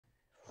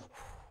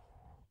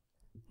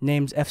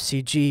Name's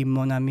FCG,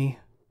 mon ami.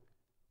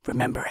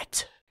 Remember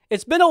it.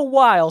 It's been a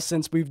while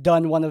since we've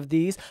done one of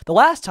these. The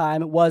last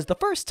time was the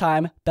first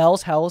time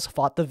Bell's Hells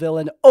fought the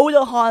villain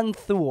Odahan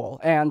Thule,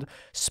 and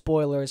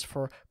spoilers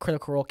for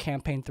Critical Role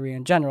Campaign 3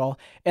 in general.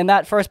 In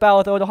that first battle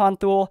with Odahan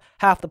Thule,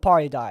 half the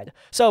party died.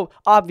 So,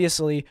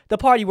 obviously, the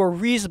party were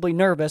reasonably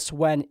nervous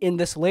when, in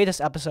this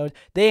latest episode,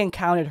 they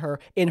encountered her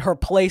in her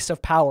place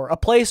of power, a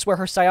place where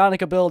her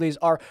psionic abilities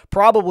are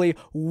probably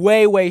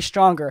way, way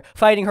stronger,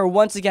 fighting her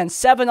once again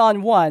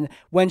 7-on-1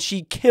 when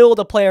she killed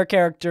a player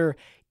character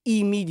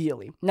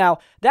immediately. Now,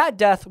 that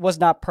death was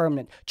not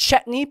permanent.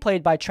 Chetney,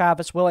 played by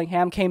Travis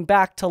Willingham, came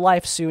back to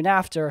life soon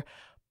after,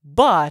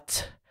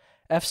 but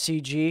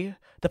FCG,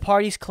 the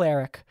party's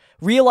cleric,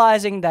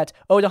 realizing that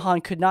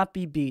Odahan could not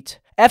be beat,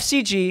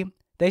 FCG,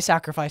 they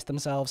sacrificed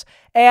themselves,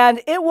 and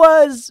it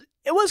was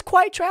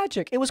quite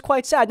tragic. It was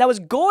quite sad. And I was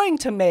going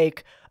to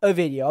make a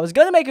video. I was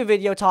going to make a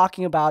video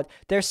talking about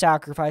their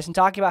sacrifice and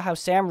talking about how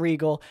Sam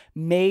Riegel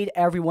made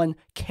everyone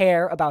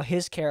care about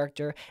his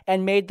character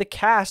and made the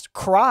cast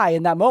cry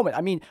in that moment.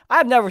 I mean,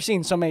 I've never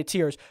seen so many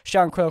tears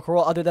shown in Critical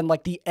Role other than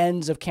like the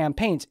ends of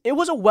campaigns. It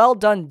was a well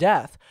done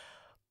death.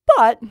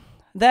 But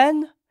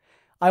then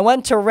I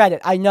went to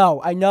Reddit. I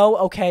know,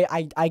 okay,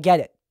 I get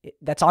it.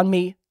 That's on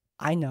me.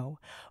 I know.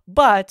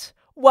 But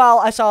while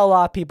I saw a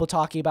lot of people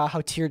talking about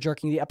how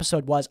tear-jerking the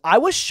episode was, I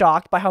was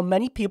shocked by how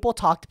many people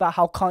talked about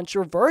how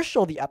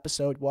controversial the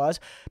episode was,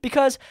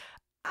 because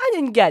I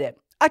didn't get it.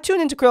 I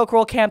tune into Critical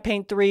Role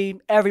Campaign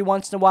 3 every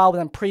once in a while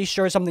when I'm pretty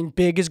sure something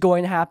big is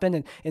going to happen,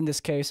 and in this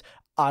case,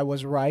 I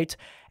was right.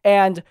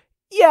 And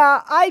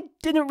yeah, I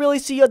didn't really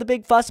see the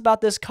big fuss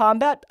about this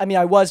combat. I mean,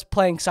 I was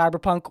playing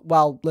Cyberpunk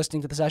while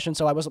listening to the session,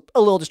 so I was a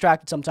little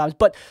distracted sometimes,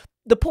 but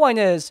the point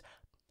is,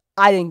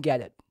 I didn't get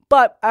it.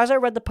 But as I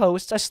read the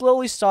posts, I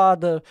slowly saw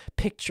the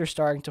picture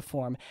starting to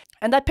form.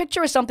 And that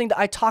picture is something that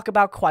I talk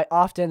about quite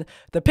often.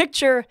 The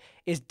picture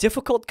is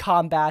difficult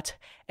combat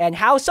and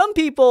how some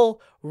people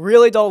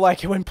really don't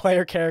like it when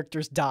player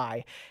characters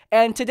die.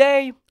 And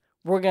today,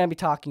 we're going to be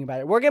talking about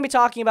it. We're going to be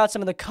talking about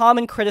some of the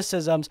common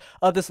criticisms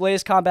of this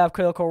latest combat of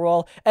Critical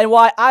Role and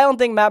why I don't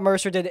think Matt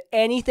Mercer did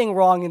anything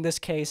wrong in this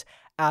case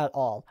at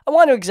all. I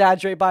want to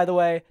exaggerate, by the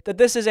way, that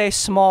this is a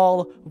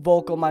small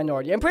vocal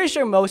minority. I'm pretty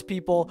sure most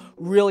people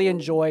really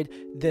enjoyed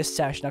this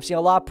session. I've seen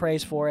a lot of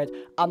praise for it.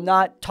 I'm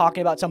not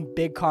talking about some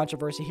big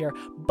controversy here,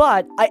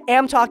 but I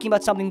am talking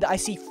about something that I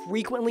see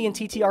frequently in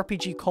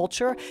TTRPG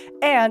culture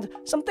and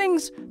some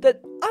things that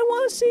I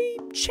want to see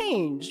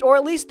changed, or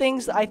at least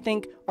things that I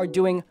think are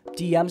doing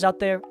DMs out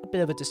there a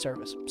bit of a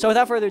disservice. So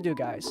without further ado,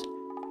 guys,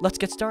 let's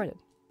get started.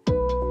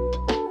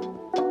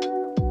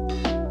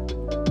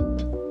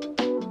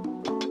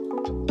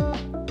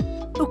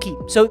 Okay,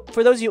 so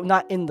for those of you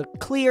not in the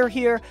clear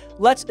here,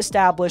 let's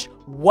establish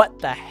what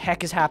the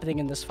heck is happening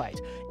in this fight.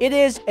 It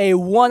is a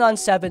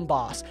 1-on-7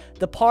 boss.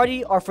 The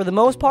party are, for the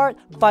most part,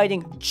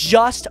 fighting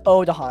just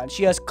Odahan.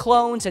 She has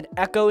clones and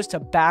echoes to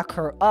back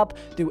her up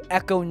through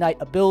Echo Knight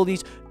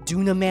abilities,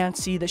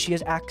 Dunamancy that she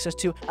has access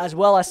to, as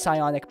well as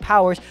psionic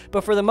powers.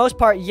 But for the most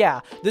part,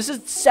 yeah, this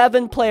is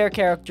 7 player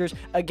characters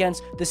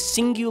against the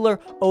singular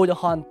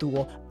Odahan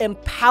Thule,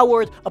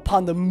 empowered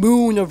upon the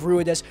moon of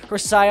Ruidus, her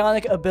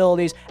psionic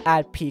abilities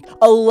at peak,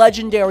 a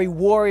legendary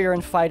warrior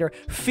and fighter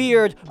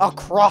feared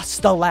across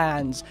the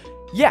lands.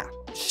 Yeah,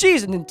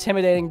 she's an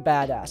intimidating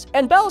badass.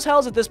 And Bell's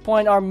Hells at this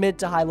point are mid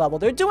to high level.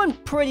 They're doing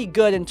pretty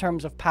good in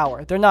terms of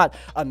power. They're not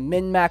a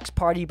min-max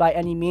party by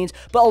any means,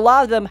 but a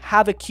lot of them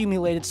have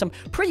accumulated some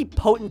pretty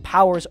potent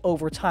powers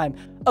over time.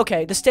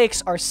 Okay, the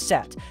stakes are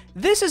set.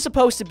 This is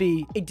supposed to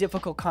be a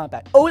difficult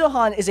combat.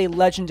 Odahan is a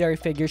legendary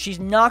figure. She's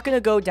not going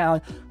to go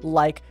down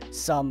like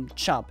some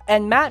chump.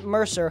 And Matt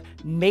Mercer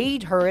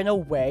made her in a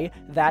way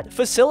that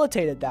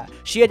facilitated that.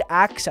 She had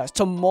access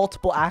to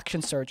multiple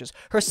action surges.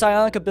 Her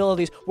psionic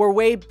abilities were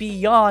way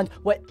beyond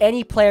what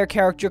any player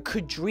character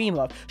could dream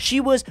of.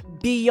 She was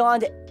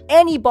beyond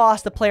any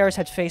boss the players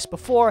had faced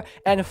before,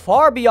 and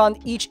far beyond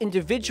each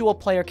individual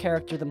player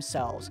character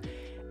themselves.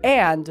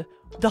 And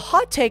the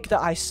hot take that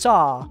I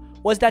saw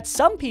was that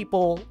some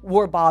people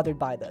were bothered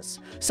by this.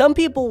 Some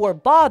people were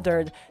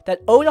bothered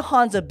that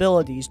Odahan's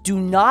abilities do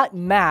not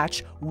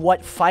match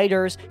what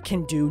fighters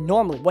can do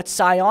normally, what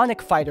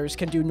psionic fighters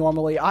can do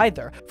normally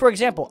either. For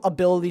example,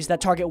 abilities that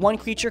target one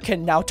creature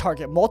can now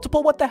target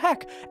multiple. What the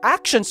heck?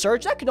 Action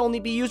Surge, that can only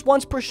be used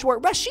once per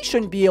short rest. She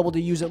shouldn't be able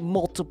to use it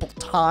multiple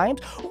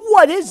times.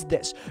 What is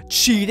this?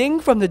 Cheating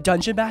from the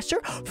Dungeon Master?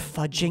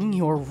 Fudging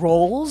your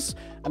rolls?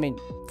 I mean,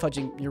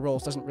 fudging your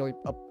rolls doesn't really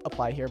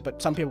apply here,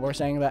 but some people were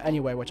saying that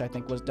anyway, which I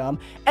think was dumb.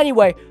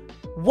 Anyway,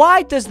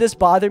 why does this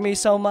bother me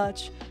so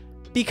much?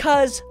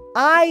 Because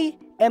I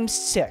am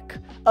sick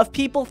of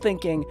people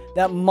thinking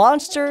that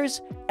monsters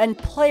and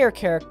player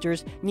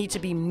characters need to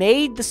be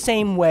made the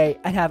same way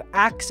and have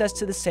access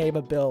to the same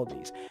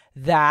abilities.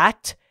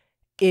 That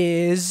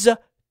is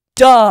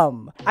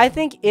dumb. I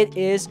think it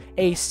is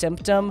a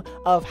symptom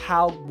of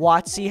how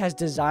WotC has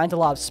designed a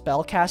lot of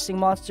spellcasting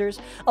monsters.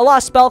 A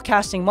lot of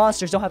spellcasting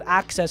monsters don't have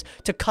access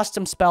to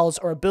custom spells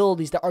or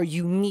abilities that are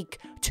unique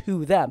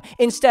to them.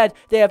 Instead,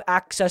 they have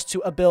access to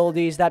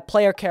abilities that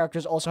player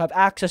characters also have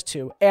access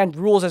to, and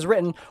rules as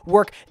written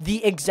work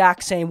the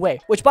exact same way,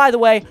 which, by the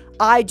way,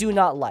 I do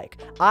not like.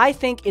 I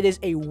think it is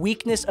a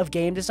weakness of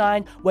game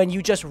design when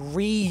you just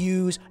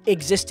reuse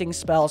existing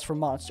spells for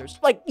monsters.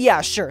 Like,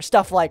 yeah, sure,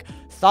 stuff like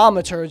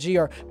Thaumaturgy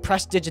or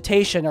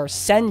Prestidigitation or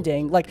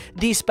Sending, like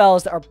these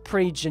spells that are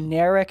pretty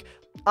generic,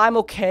 I'm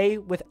okay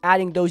with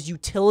adding those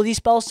utility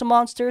spells to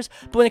monsters,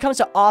 but when it comes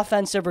to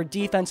offensive or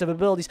defensive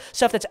abilities,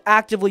 stuff that's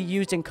actively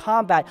used in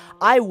combat,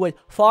 I would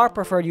far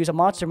prefer to use a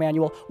monster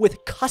manual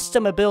with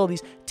custom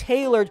abilities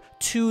tailored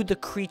to the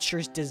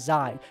creature's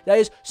design. That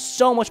is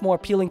so much more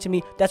appealing to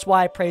me. That's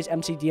why I praise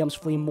MCDM's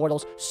Flea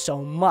Mortals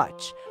so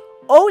much.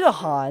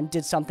 Odahan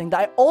did something that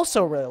I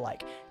also really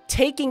like,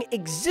 taking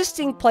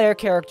existing player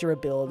character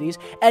abilities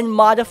and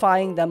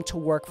modifying them to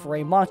work for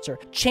a monster,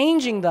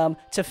 changing them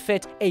to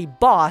fit a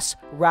boss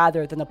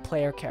rather than a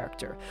player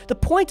character. The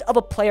point of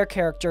a player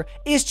character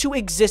is to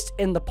exist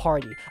in the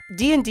party.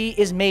 D&D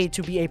is made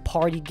to be a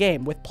party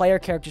game with player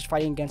characters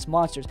fighting against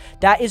monsters.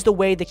 That is the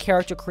way the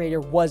character creator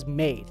was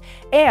made.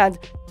 And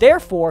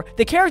therefore,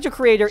 the character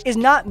creator is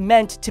not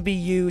meant to be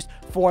used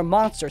for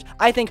monsters.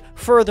 I think,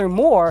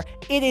 furthermore,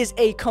 it is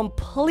a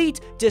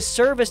complete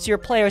disservice to your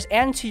players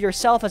and to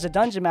yourself as a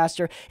dungeon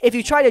master if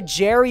you try to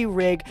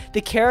jerry-rig the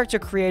character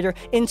creator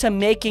into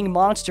making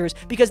monsters,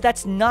 because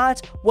that's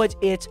not what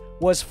it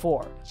was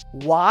for.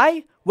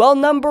 Why? Well,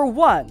 number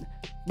one,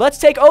 let's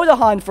take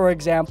Odahan for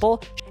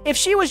example. If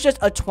she was just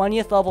a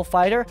 20th level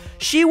fighter,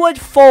 she would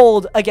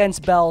fold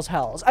against Bell's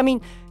Hells. I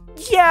mean,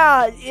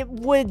 yeah, it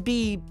would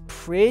be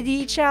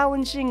pretty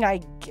challenging,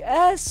 I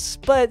guess,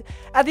 but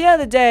at the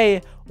end of the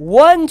day,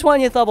 one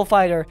 20th level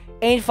fighter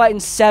ain't fighting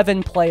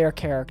 7 player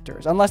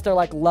characters, unless they're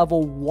like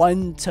level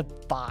 1 to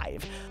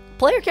 5.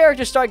 Player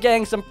characters start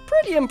getting some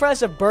pretty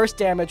impressive burst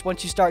damage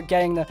once you start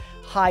getting the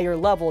higher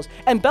levels.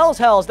 And Bell's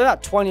Hells, they're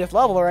not 20th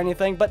level or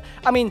anything, but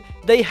I mean,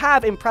 they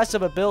have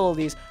impressive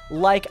abilities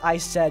like I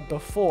said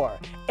before.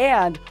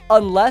 And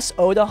unless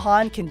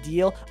Odahan can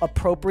deal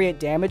appropriate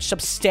damage,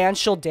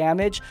 substantial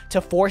damage,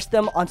 to force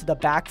them onto the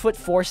back foot,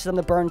 force them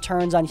to burn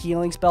turns on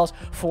healing spells,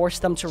 force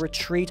them to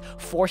retreat,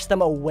 force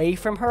them away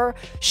from her,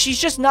 she's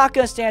just not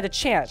going to stand a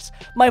chance.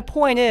 My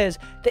point is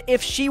that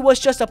if she was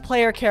just a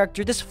player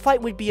character, this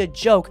fight would be a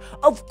joke.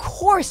 Of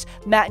course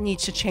Matt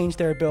needs to change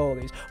their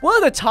abilities. One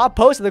of the top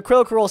posts of the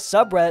Critical Role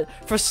subreddit,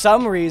 for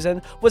some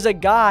reason, was a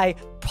guy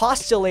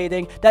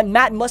postulating that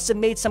Matt must have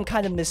made some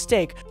kind of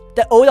mistake,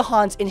 that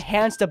Odahan's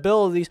enhanced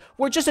abilities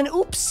were just an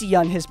oopsie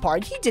on his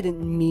part. He didn't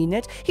mean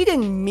it. He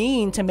didn't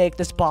mean to make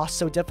this boss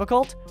so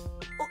difficult.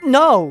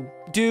 No,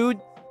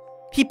 dude.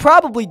 He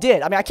probably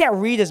did. I mean, I can't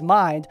read his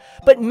mind,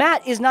 but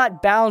Matt is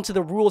not bound to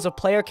the rules of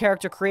player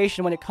character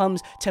creation when it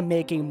comes to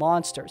making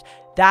monsters.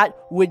 That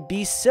would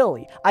be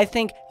silly. I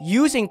think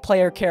using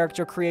player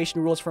character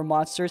creation rules for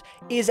monsters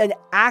is an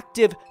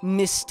active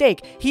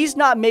mistake. He's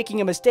not making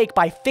a mistake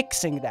by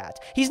fixing that.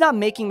 He's not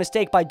making a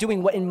mistake by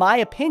doing what, in my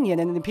opinion,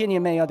 and in the opinion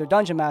of many other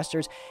dungeon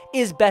masters,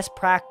 is best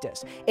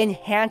practice.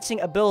 Enhancing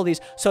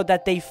abilities so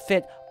that they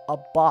fit a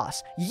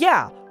boss.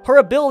 Yeah, her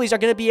abilities are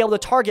going to be able to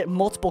target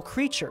multiple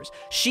creatures.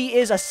 She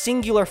is a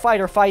singular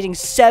fighter fighting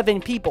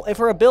 7 people. If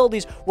her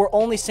abilities were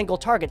only single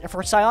target, if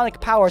her psionic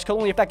powers could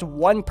only affect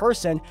 1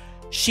 person,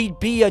 she'd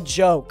be a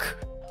joke.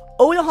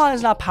 Odahan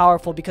is not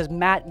powerful because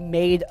Matt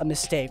made a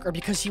mistake, or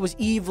because he was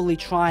evilly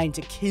trying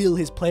to kill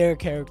his player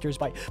characters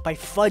by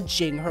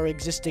fudging her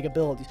existing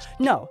abilities.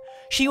 No,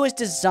 she was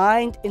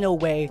designed in a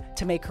way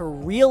to make her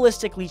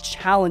realistically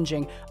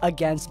challenging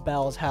against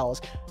Bell's Hells.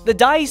 The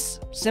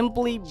dice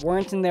simply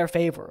weren't in their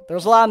favor. There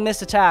was a lot of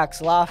missed attacks,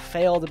 a lot of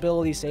failed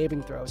ability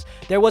saving throws.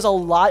 There was a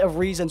lot of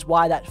reasons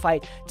why that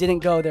fight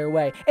didn't go their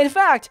way. In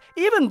fact,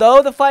 even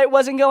though the fight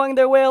wasn't going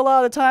their way a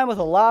lot of the time with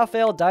a lot of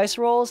failed dice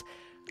rolls,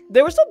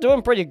 they were still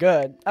doing pretty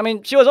good. I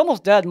mean, she was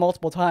almost dead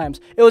multiple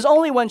times. It was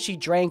only when she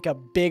drank a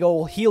big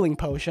old healing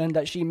potion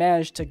that she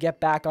managed to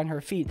get back on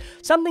her feet.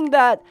 Something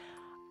that,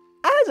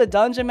 as a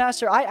dungeon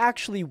master, I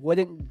actually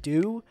wouldn't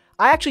do.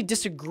 I actually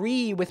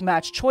disagree with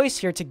Matt's choice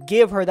here to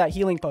give her that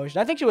healing potion.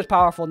 I think she was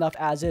powerful enough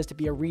as is to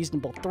be a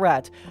reasonable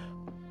threat.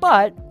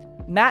 But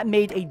Matt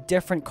made a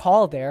different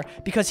call there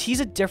because he's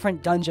a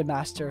different dungeon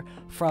master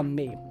from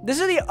me.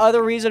 This is the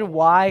other reason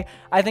why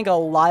I think a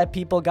lot of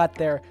people got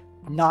their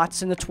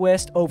knots in the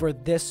twist over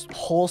this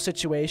whole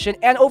situation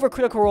and over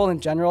Critical Role in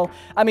general.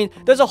 I mean,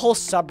 there's a whole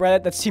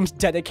subreddit that seems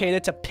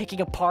dedicated to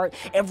picking apart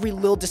every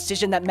little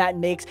decision that Matt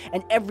makes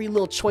and every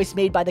little choice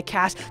made by the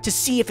cast to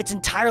see if it's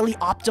entirely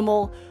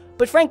optimal.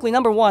 But frankly,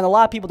 number one, a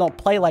lot of people don't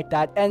play like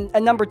that, and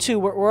number two,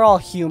 we're all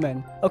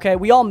human. okay?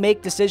 We all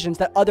make decisions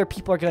that other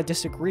people are going to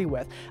disagree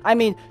with. I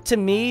mean, to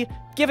me,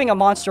 giving a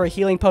monster a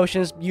healing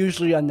potion is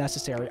usually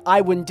unnecessary. I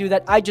wouldn't do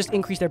that. I just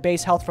increase their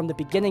base health from the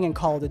beginning and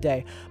call it a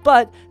day.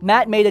 But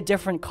Matt made a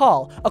different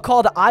call. A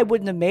call that I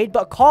wouldn't have made,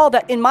 but a call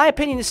that, in my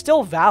opinion, is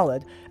still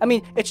valid. I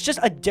mean, it's just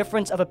a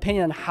difference of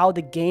opinion on how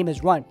the game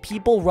is run.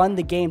 People run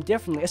the game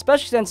differently,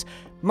 especially since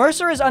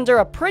Mercer is under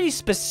a pretty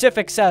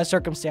specific set of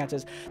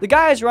circumstances. The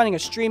guy is running a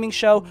streaming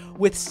show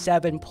with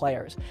 7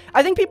 players.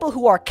 I think people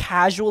who are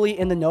casually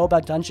in the know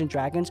about Dungeons &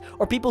 Dragons,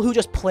 or people who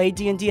just play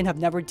D&D and have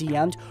never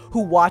DM'd,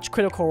 who watch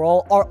Critical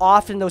Role, are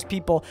often those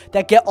people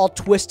that get all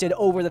twisted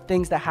over the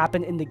things that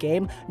happen in the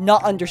game,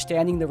 not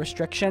understanding the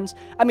restrictions.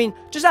 I mean,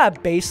 just at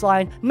a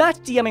baseline, Matt's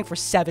DMing for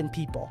 7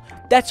 people.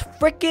 That's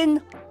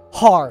freaking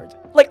hard.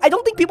 Like, I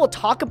don't think people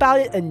talk about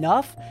it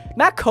enough.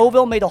 Matt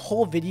Colville made a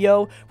whole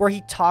video where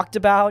he talked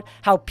about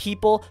how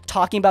people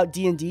talking about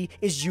D&D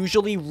is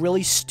usually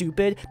really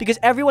stupid because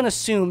everyone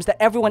assumes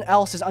that everyone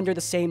else is under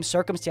the same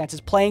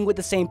circumstances, playing with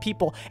the same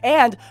people,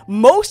 and,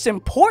 most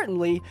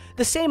importantly,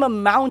 the same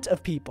amount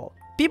of people.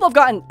 People have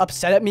gotten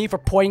upset at me for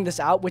pointing this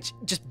out, which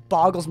just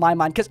boggles my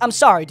mind, because I'm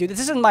sorry, dude,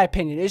 this isn't my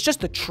opinion. It's just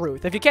the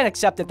truth. If you can't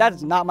accept it, that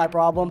is not my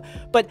problem.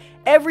 But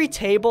every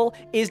table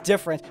is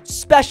different,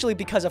 especially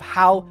because of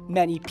how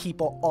many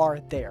people are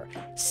there.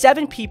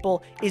 7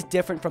 people is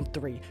different from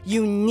 3.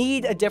 You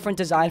need a different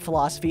design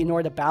philosophy in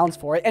order to balance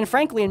for it. And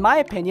frankly, in my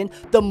opinion,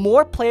 the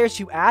more players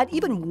you add,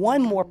 even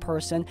one more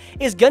person,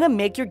 is gonna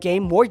make your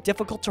game more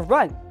difficult to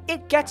run.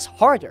 It gets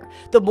harder.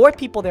 The more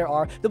people there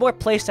are, the more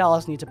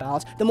playstyles need to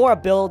balance, the more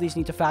abilities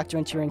need to factor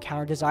into your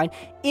encounter design.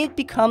 It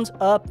becomes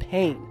a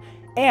pain.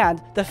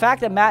 And the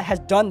fact that Matt has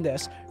done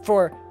this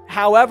for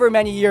however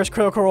many years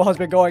Critical Role has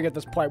been going at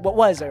this point. What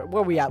was it?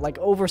 Where are we at? Like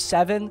over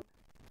 7?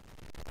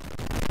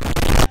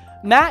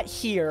 Matt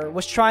here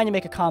was trying to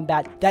make a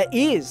combat that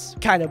is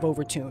kind of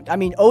overtuned. I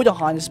mean,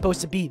 Odahan is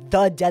supposed to be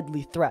the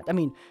deadly threat. I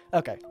mean,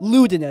 okay,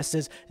 Ludinus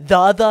is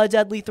the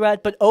deadly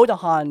threat, but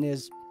Odahan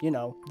is, you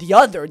know, the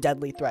other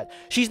deadly threat.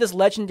 She's this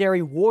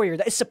legendary warrior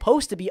that is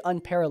supposed to be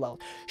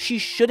unparalleled. She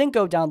shouldn't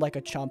go down like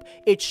a chump.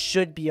 It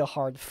should be a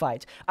hard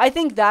fight. I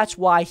think that's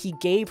why he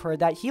gave her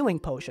that healing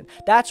potion.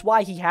 That's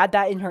why he had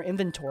that in her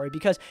inventory,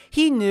 because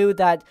he knew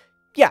that,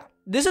 yeah,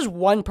 this is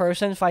one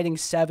person fighting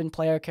 7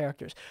 player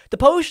characters. The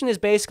potion is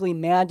basically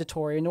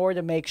mandatory in order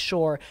to make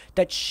sure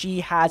that she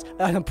has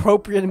an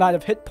appropriate amount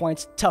of hit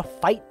points to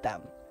fight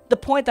them. The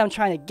point that I'm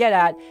trying to get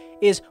at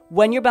is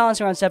when you're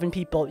balancing around 7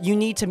 people, you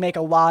need to make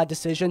a lot of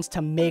decisions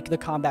to make the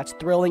combats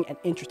thrilling and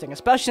interesting,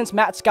 especially since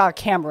Matt's got a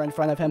camera in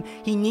front of him.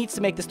 He needs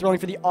to make this thrilling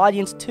for the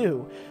audience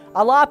too.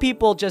 A lot of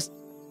people just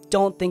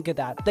don't think of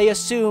that. They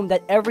assume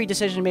that every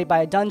decision made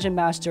by a dungeon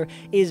master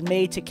is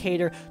made to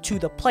cater to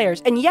the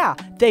players. And yeah,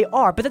 they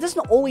are, but that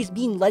doesn't always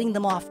mean letting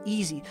them off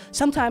easy.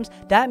 Sometimes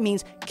that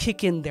means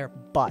kicking their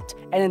butt.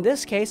 And in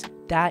this case,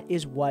 that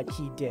is what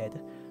he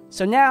did.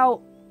 So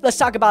now, let's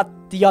talk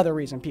about the other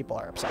reason people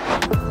are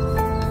upset.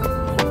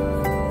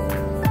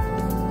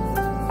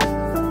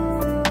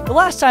 The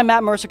last time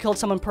Matt Mercer killed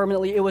someone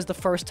permanently, it was the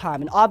first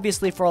time. And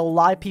obviously for a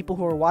lot of people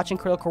who are watching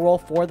Critical Role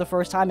for the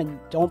first time and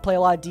don't play a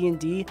lot of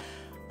D&D,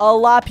 a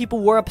lot of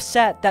people were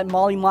upset that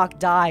Limonick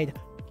died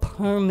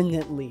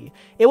permanently.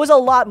 It was a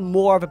lot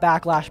more of a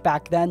backlash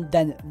back then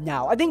than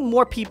now. I think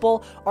more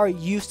people are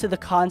used to the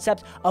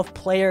concept of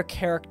player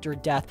character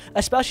death,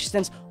 especially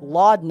since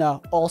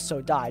Laudna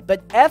also died.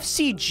 But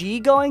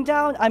FCG going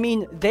down, I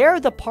mean,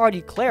 they're the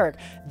party cleric.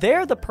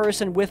 They're the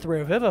person with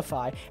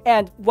Revivify.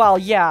 And while,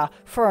 yeah,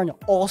 Fern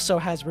also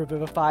has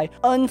Revivify,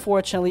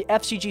 unfortunately,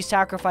 FCG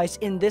sacrifice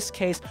in this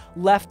case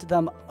left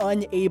them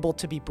unable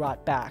to be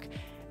brought back.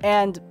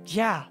 And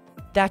yeah,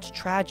 that's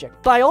tragic.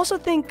 But I also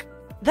think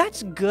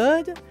that's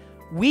good.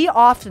 We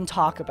often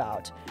talk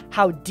about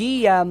how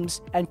DMs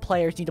and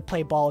players need to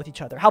play ball with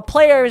each other. How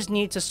players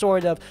need to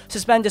sort of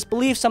suspend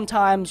disbelief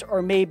sometimes,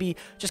 or maybe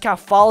just kind of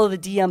follow the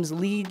DM's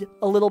lead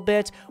a little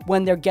bit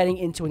when they're getting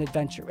into an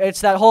adventure. It's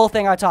that whole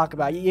thing I talk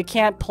about. You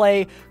can't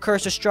play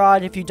Curse of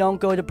Strahd if you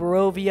don't go to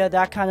Barovia,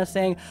 that kind of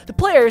thing. The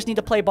players need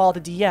to play ball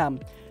with the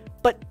DM.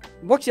 But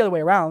it works the other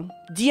way around.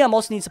 DM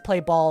also needs to play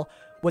ball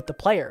with the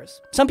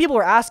players. Some people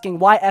were asking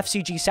why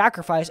FCG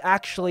Sacrifice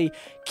actually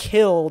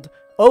killed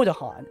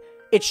Odahan.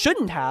 It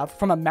shouldn't have,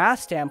 from a math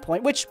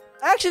standpoint, which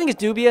I actually think is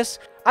dubious.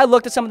 I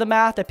looked at some of the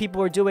math that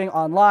people were doing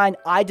online.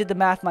 I did the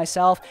math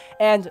myself,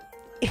 and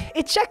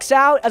it checks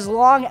out as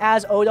long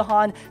as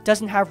Odahan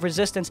doesn't have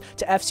resistance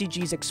to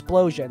FCG's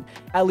explosion,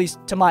 at least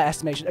to my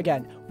estimation.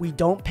 Again, we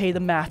don't pay the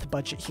math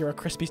budget here at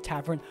Crispy's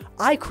Tavern.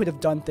 I could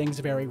have done things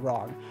very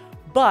wrong.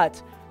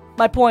 But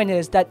my point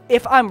is that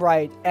if I'm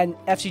right, and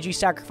FCG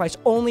Sacrifice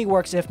only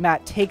works if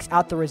Matt takes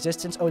out the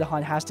resistance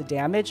Odahan has to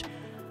damage,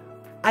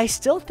 I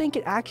still think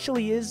it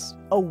actually is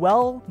a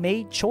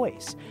well-made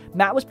choice.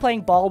 Matt was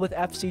playing ball with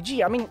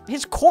FCG. I mean,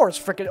 his core is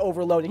freaking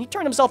overloaded. He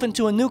turned himself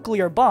into a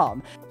nuclear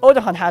bomb.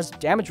 Odahan has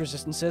damage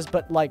resistances,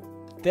 but like,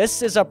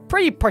 this is a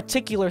pretty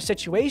particular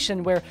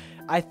situation where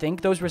I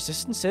think those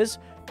resistances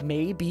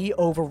may be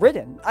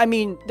overridden. I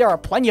mean, there are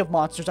plenty of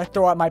monsters I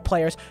throw at my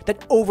players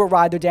that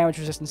override their damage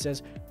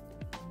resistances.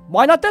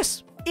 Why not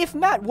this? if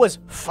Matt was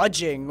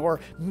fudging or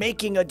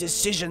making a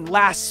decision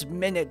last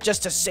minute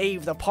just to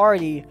save the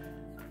party,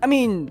 I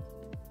mean,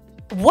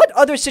 what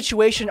other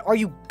situation are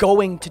you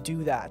going to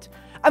do that?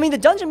 I mean, the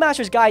Dungeon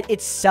Master's Guide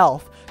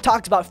itself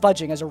talks about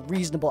fudging as a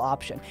reasonable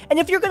option. And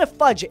if you're going to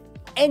fudge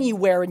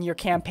anywhere in your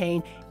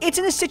campaign, it's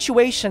in a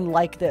situation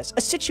like this.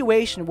 A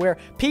situation where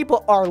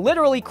people are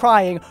literally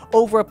crying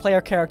over a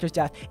player character's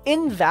death.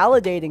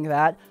 Invalidating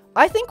that,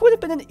 I think, would have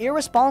been an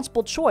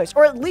irresponsible choice,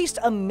 or at least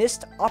a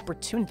missed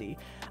opportunity.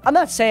 I'm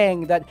not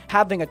saying that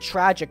having a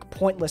tragic,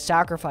 pointless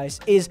sacrifice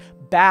is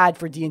bad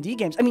for D&D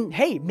games. I mean,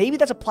 hey, maybe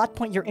that's a plot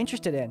point you're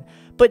interested in.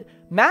 But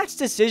Matt's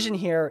decision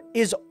here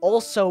is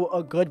also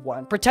a good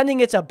one. Pretending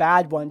it's a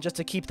bad one just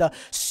to keep the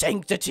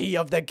sanctity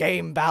of the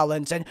game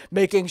balance and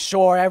making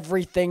sure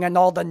everything and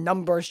all the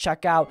numbers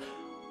check out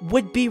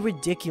would be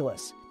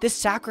ridiculous. This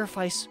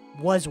sacrifice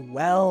was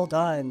well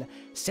done.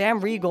 Sam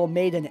Riegel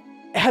made an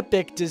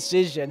epic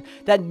decision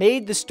that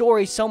made the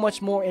story so much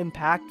more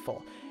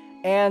impactful.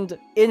 And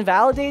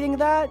invalidating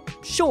that,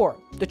 sure,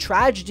 the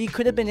tragedy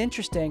could have been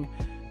interesting,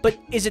 but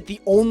is it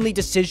the only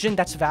decision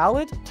that's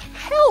valid?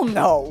 Hell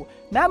no!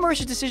 Matt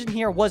Mercer's decision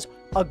here was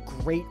a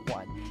great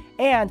one,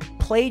 and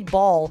played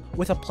ball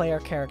with a player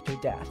character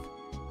death.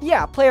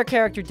 Yeah, player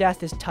character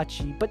death is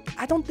touchy, but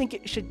I don't think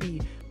it should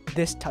be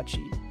this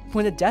touchy.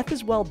 When a death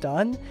is well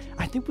done,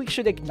 I think we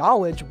should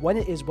acknowledge when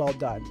it is well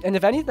done. And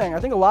if anything, I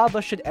think a lot of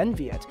us should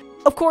envy it.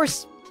 Of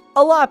course,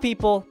 a lot of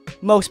people,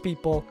 most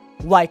people,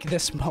 like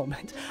this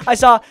moment. I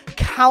saw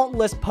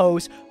countless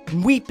posts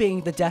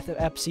weeping the death of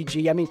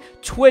FCG. I mean,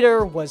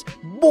 Twitter was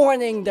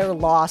mourning their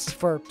loss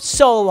for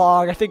so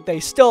long. I think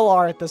they still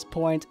are at this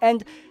point.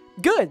 And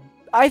good.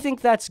 I think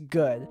that's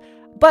good.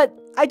 But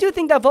I do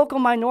think that vocal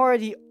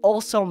minority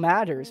also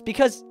matters,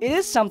 because it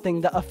is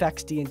something that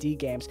affects D&D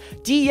games.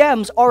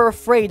 DMs are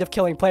afraid of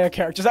killing player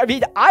characters. I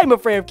mean, I'm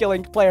afraid of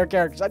killing player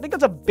characters. I think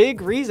that's a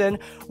big reason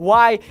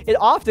why it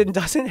often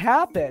doesn't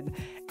happen.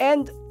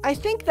 And I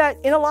think that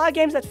in a lot of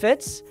games that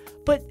fits,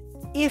 but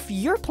if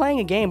you're playing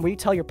a game where you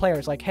tell your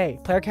players, like, hey,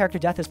 player character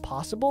death is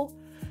possible,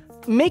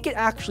 make it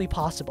actually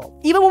possible.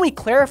 Even when we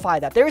clarify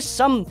that, there's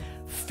some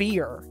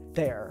fear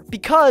there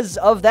because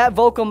of that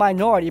vocal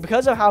minority,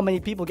 because of how many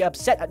people get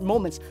upset at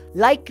moments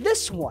like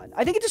this one.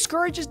 I think it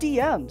discourages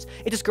DMs.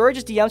 It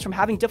discourages DMs from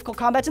having difficult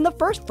combats in the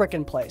first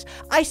frickin' place.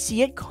 I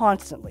see it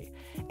constantly,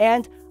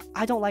 and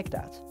I don't like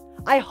that.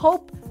 I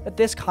hope that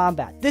this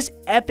combat, this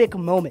epic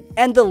moment,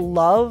 and the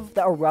love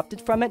that erupted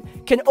from it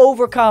can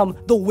overcome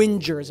the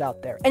whingers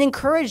out there and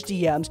encourage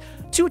DMs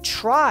to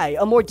try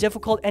a more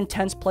difficult and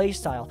tense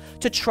playstyle,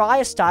 to try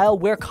a style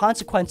where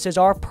consequences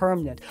are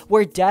permanent,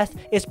 where death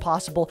is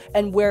possible,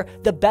 and where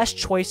the best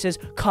choices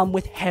come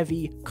with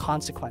heavy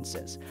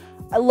consequences.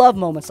 I love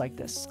moments like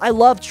this. I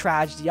love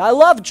tragedy. I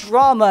love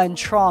drama and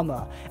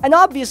trauma. And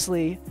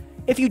obviously,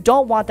 if you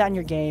don't want that in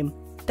your game,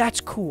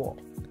 that's cool.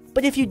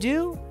 But if you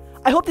do,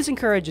 I hope this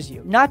encourages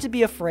you not to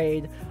be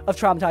afraid of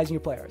traumatizing your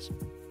players,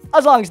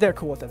 as long as they're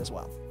cool with it as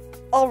well.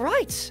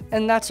 Alright,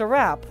 and that's a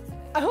wrap.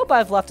 I hope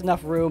I've left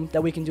enough room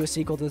that we can do a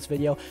sequel to this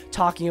video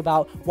talking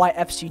about why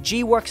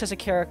FCG works as a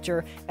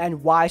character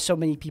and why so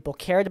many people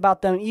cared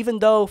about them, even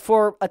though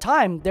for a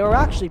time they were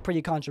actually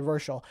pretty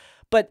controversial.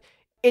 But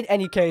in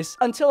any case,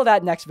 until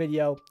that next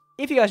video,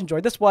 if you guys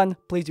enjoyed this one,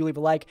 please do leave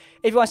a like.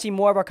 If you want to see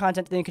more of our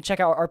content, then you can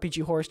check out our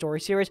RPG Horror Story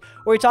series,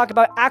 where we talk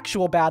about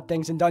actual bad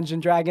things in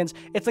Dungeons & Dragons.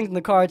 It's linked in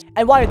the cards.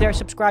 And while you're there,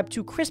 subscribe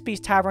to Crispy's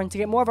Tavern to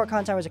get more of our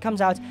content as it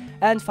comes out.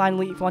 And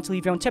finally, if you want to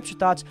leave your own tips or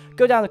thoughts,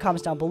 go down in the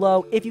comments down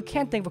below. If you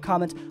can't think of a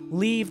comment,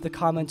 leave the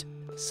comment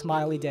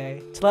smiley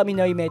day to let me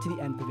know you made it to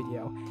the end of the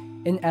video.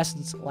 In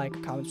essence, like,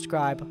 comment,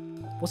 subscribe.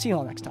 We'll see you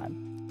all next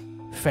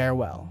time.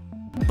 Farewell.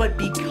 But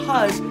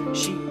because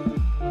she...